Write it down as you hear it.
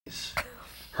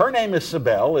Her name is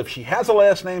Cybele. If she has a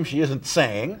last name she isn't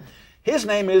saying. His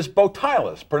name is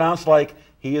Botielus, pronounced like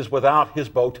he is without his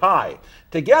bow tie.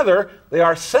 Together, they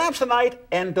are Samsonite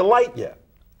and Delight Ya.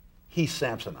 He's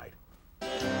Samsonite.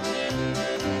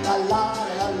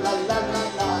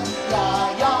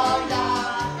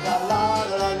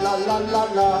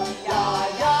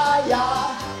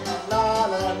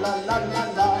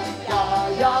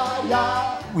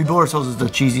 We bill ourselves as the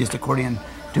cheesiest accordion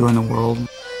duo in the world.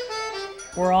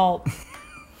 We're all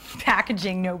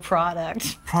packaging, no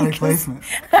product. Product placement.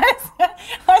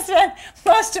 I spent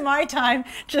most of my time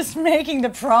just making the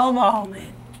promo.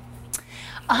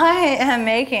 I am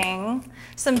making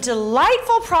some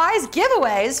delightful prize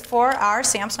giveaways for our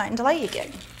Samsonite and Delight Ya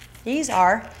gig. These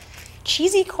are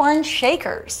cheesy corn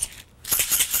shakers.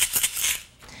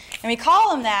 And we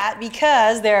call them that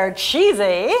because they're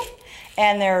cheesy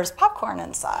and there's popcorn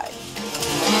inside.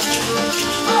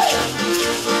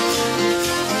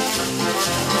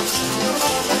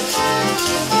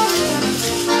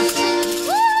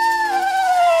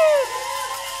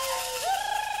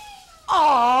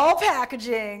 All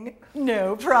packaging,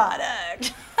 no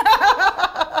product.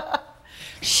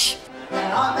 Shh.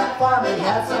 And on that farm we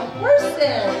had some horses.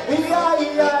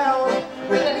 E-I-E-I-O.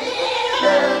 With an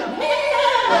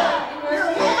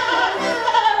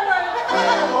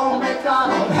Oh,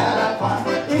 McDonald had a farm.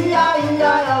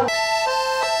 E-I-E-I-O.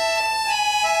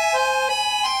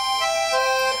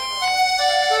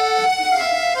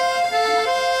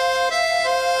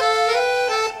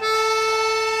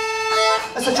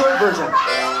 That's the short version.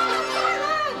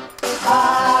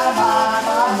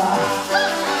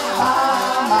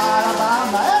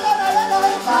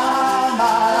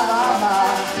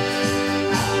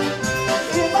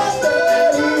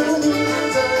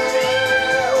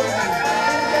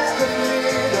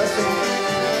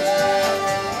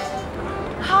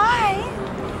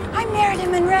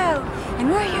 And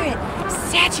we're here at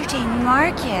Saturday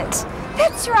Market.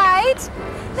 That's right.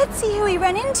 Let's see who we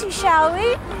run into, shall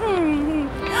we?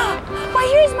 Why,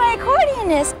 here's my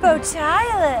accordionist,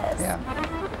 Botielus. Yeah.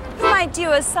 He might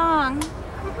do a song.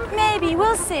 Maybe,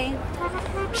 we'll see.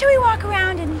 Shall we walk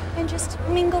around and just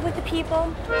mingle with the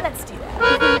people? Let's do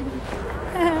that.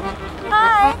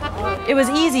 Hi. It was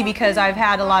easy because I've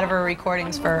had a lot of her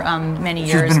recordings for many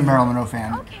years. She's been a Marilyn Monroe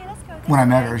fan. Okay, let's go. When I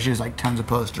met her, she has like tons of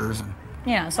posters. And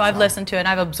Yeah, so I've listened to it and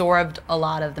I've absorbed a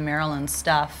lot of the Marilyn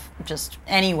stuff just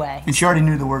anyway. she already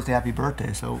knew the words to Happy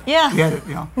Birthday, so Yeah. we had it,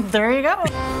 you know. There you go.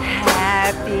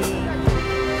 Happy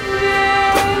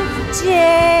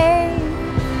birthday,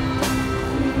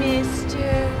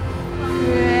 Mr.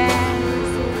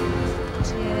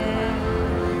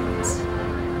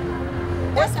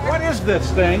 President. What is this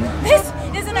thing? This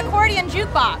is an accordion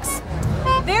jukebox.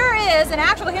 There is an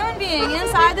actual human being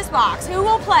inside this box who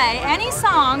will play any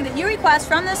song that you request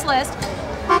from this list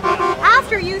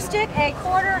after you stick a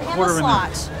quarter in the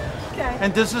slot. Okay.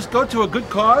 And does this go to a good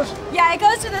cause? Yeah, it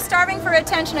goes to the Starving for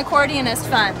Attention Accordionist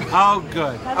Fund. Oh,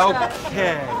 good. That's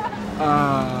okay.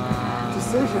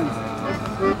 Decisions.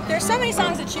 There's so many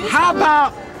songs to choose How from.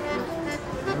 about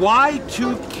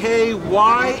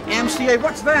Y2KYMCA?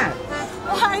 What's that?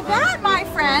 Why, that, my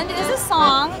friend, is a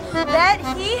song that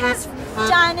he has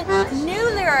done new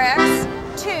lyrics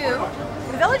to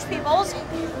the Village People's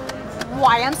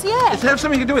YMCA. Does it have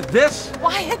something to do with this?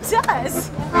 Why, it does.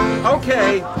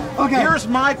 Okay. Okay. Here's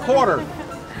my quarter.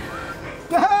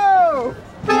 No!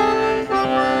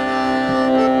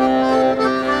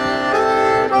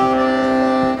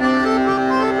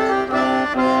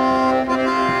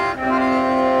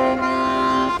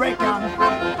 Breakdown.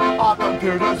 Our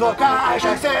computers will crash.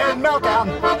 I said meltdown.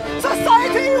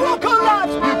 Society will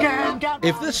collapse. You can count.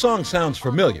 If this song sounds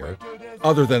familiar,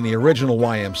 other than the original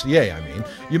YMCA, I mean,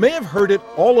 you may have heard it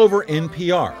all over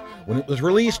NPR when it was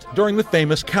released during the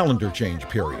famous calendar change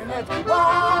period.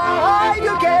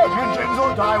 Y2K. Engines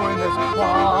will die when this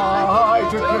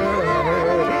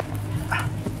Y2K.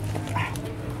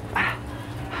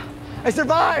 I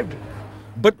survived.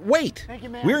 But wait,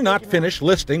 we're not finished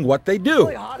listing what they do.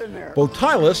 Really hot in there.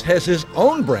 Botielus has his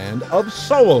own brand of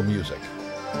solo music.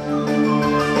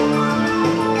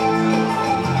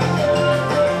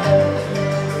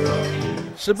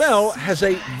 Cybele has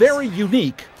a very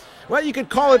unique, well, you could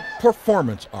call it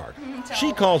performance art.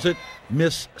 She calls it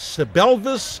Miss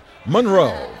Cybelvis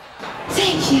Monroe.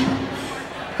 Thank you.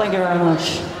 Thank you very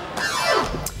much.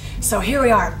 So here we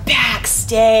are,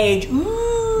 backstage.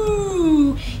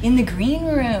 Ooh, in the green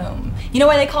room. You know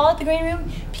why they call it the green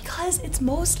room? Because it's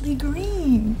mostly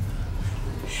green.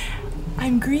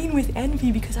 I'm green with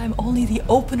envy because I'm only the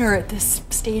opener at this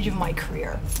stage of my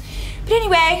career. But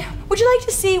anyway, would you like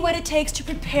to see what it takes to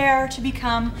prepare to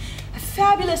become a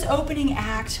fabulous opening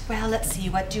act? Well, let's see,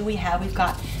 what do we have? We've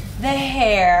got the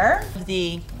hair,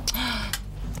 the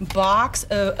box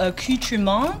of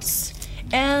accoutrements,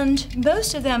 and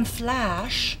most of them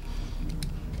flash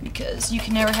because you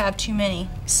can never have too many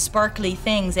sparkly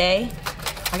things, eh?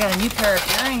 I got a new pair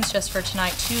of earrings just for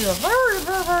tonight too. They're very,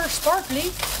 very, very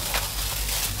sparkly.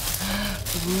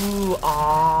 Ooh,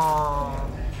 ah.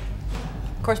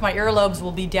 Of course, my earlobes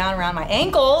will be down around my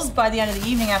ankles by the end of the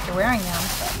evening after wearing them.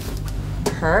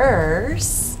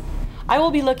 Purse. I will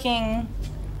be looking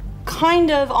kind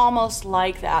of almost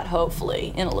like that,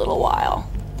 hopefully, in a little while.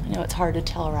 I know it's hard to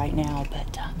tell right now,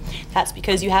 but that's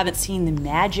because you haven't seen the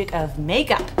magic of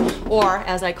makeup, or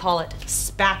as I call it,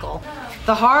 spackle.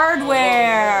 The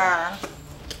hardware.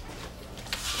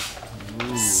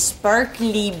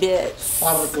 Sparkly bits.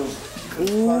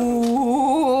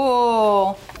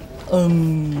 Ooh.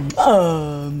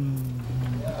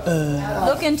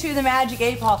 Look into the magic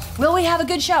 8 ball. Will we have a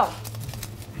good show?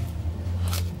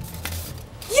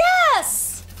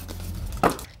 Yes!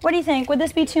 What do you think? Would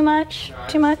this be too much?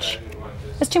 Too much?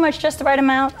 Is too much just the right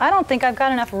amount? I don't think I've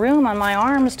got enough room on my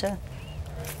arms to...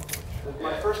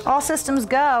 All systems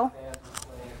go.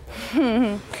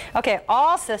 Okay,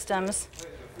 all systems.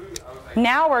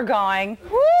 Now we're going.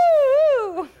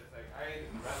 Woo!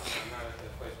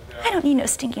 I don't need no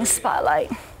stinking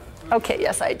spotlight. Okay,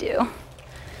 yes I do.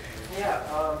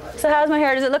 So how's my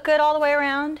hair? Does it look good all the way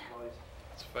around?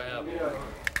 It's fab.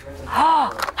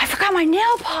 Oh, I forgot my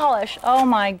nail polish. Oh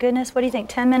my goodness, what do you think?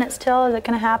 10 minutes till? Is it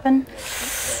gonna happen?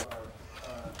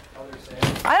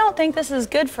 I don't think this is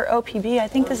good for OPB. I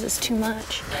think this is too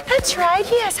much. That's right,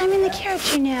 yes, I'm in the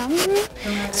character now.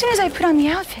 As soon as I put on the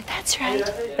outfit, that's right.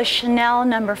 The Chanel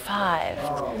number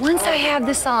 5. Once I have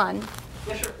this on,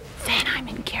 then I'm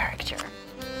in character.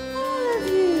 All of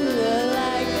you are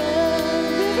like a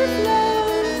river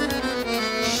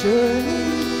flows,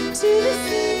 surely to the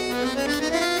sea.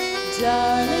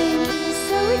 Darling,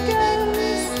 so it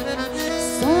goes.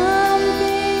 Some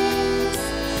things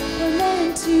were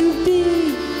meant to be.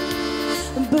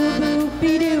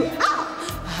 Boo-boo-be-doo. I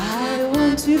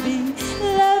want to be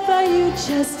loved by you,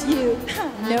 just you.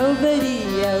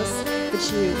 Nobody else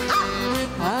but you.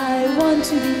 I want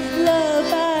to be loved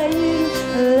by you.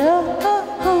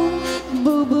 Love,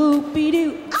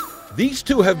 boo-boo-be-doo. These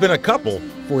two have been a couple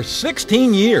for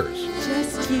 16 years.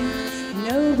 Just you,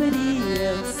 nobody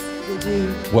else will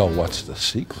do. Well, what's the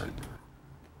secret?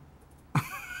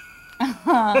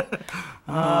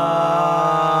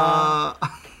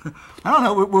 I don't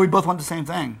know. We both want the same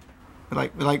thing. We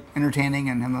like entertaining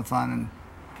and having fun and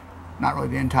not really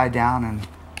being tied down. And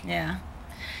Yeah.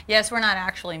 Yes, we're not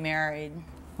actually married.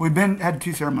 we've had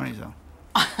 2 ceremonies though.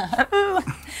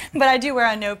 But I do wear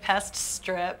a no pest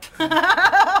strip.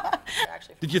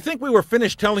 Did you think we were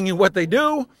finished telling you what they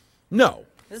do? No.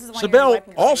 This is the one you're Cybele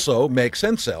wiping your also makes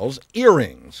and sells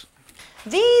earrings.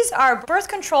 These are birth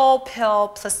control pill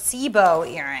placebo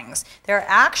earrings. They're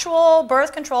actual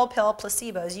birth control pill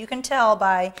placebos. You can tell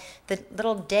by the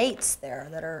little dates there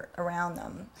that are around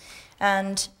them.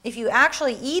 And if you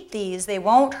actually eat these, they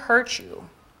won't hurt you.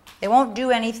 They won't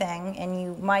do anything, and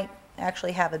you might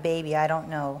actually have a baby, I don't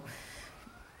know.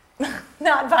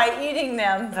 Not by eating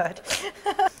them, but.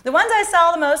 The ones I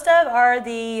sell the most of are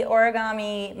the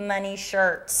origami money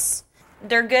shirts.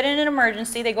 They're good in an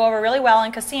emergency. They go over really well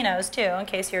in casinos, too, in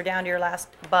case you're down to your last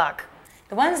buck.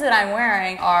 The ones that I'm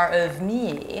wearing are of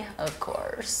me, of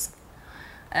course.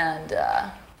 And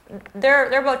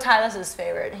they're Botielus'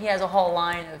 favorite. He has a whole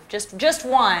line of just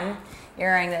one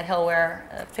earring that he'll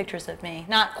wear pictures of me.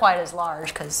 Not quite as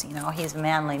large, because, you know, he's a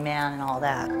manly man and all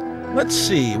that. Let's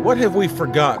see, what have we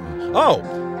forgotten? Oh,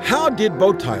 how did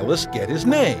Botielus get his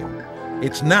name?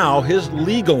 It's now his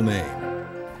legal name.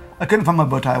 I couldn't find my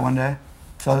bow tie one day,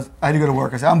 so I had to go to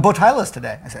work. I said, I'm Botielus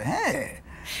today. I said, hey.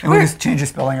 And we just changed the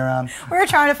spelling around. We were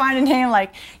trying to find a name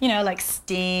like, you know, like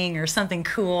Sting or something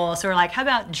cool. So we're like, how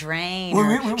about Drain? Well,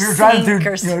 we were driving through,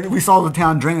 you know, we saw the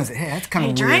town Drain. I said, hey, that's kind of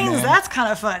weird, Drains, man. that's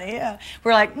kind of funny. Yeah.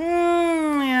 We're like,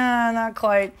 yeah, not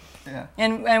quite. Yeah.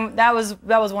 And that was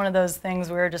one of those things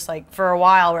we were just like, for a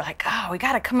while, we're like, oh, we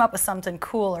got to come up with something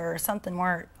cooler or something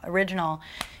more original.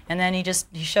 And then he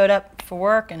showed up for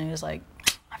work and he was like,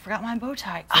 I forgot my bow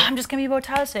tie. Oh, I'm just gonna be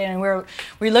Botielus today. And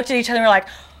we looked at each other and we're like,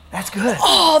 That's good.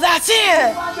 oh, that's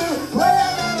it.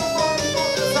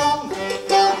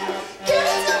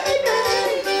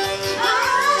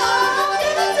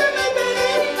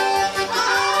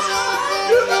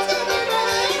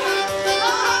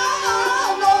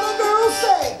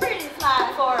 Pretty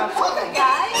fly for a polka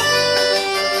guy.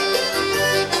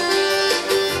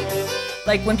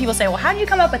 Like when people say, well, how did you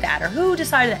come up with that? Or who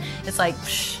decided that? It's like,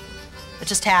 psh, it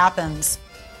just happens.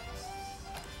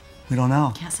 We don't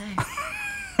know. Can't say.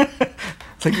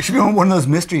 It's like you should be on one of those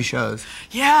mystery shows.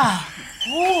 Yeah.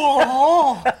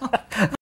 Oh.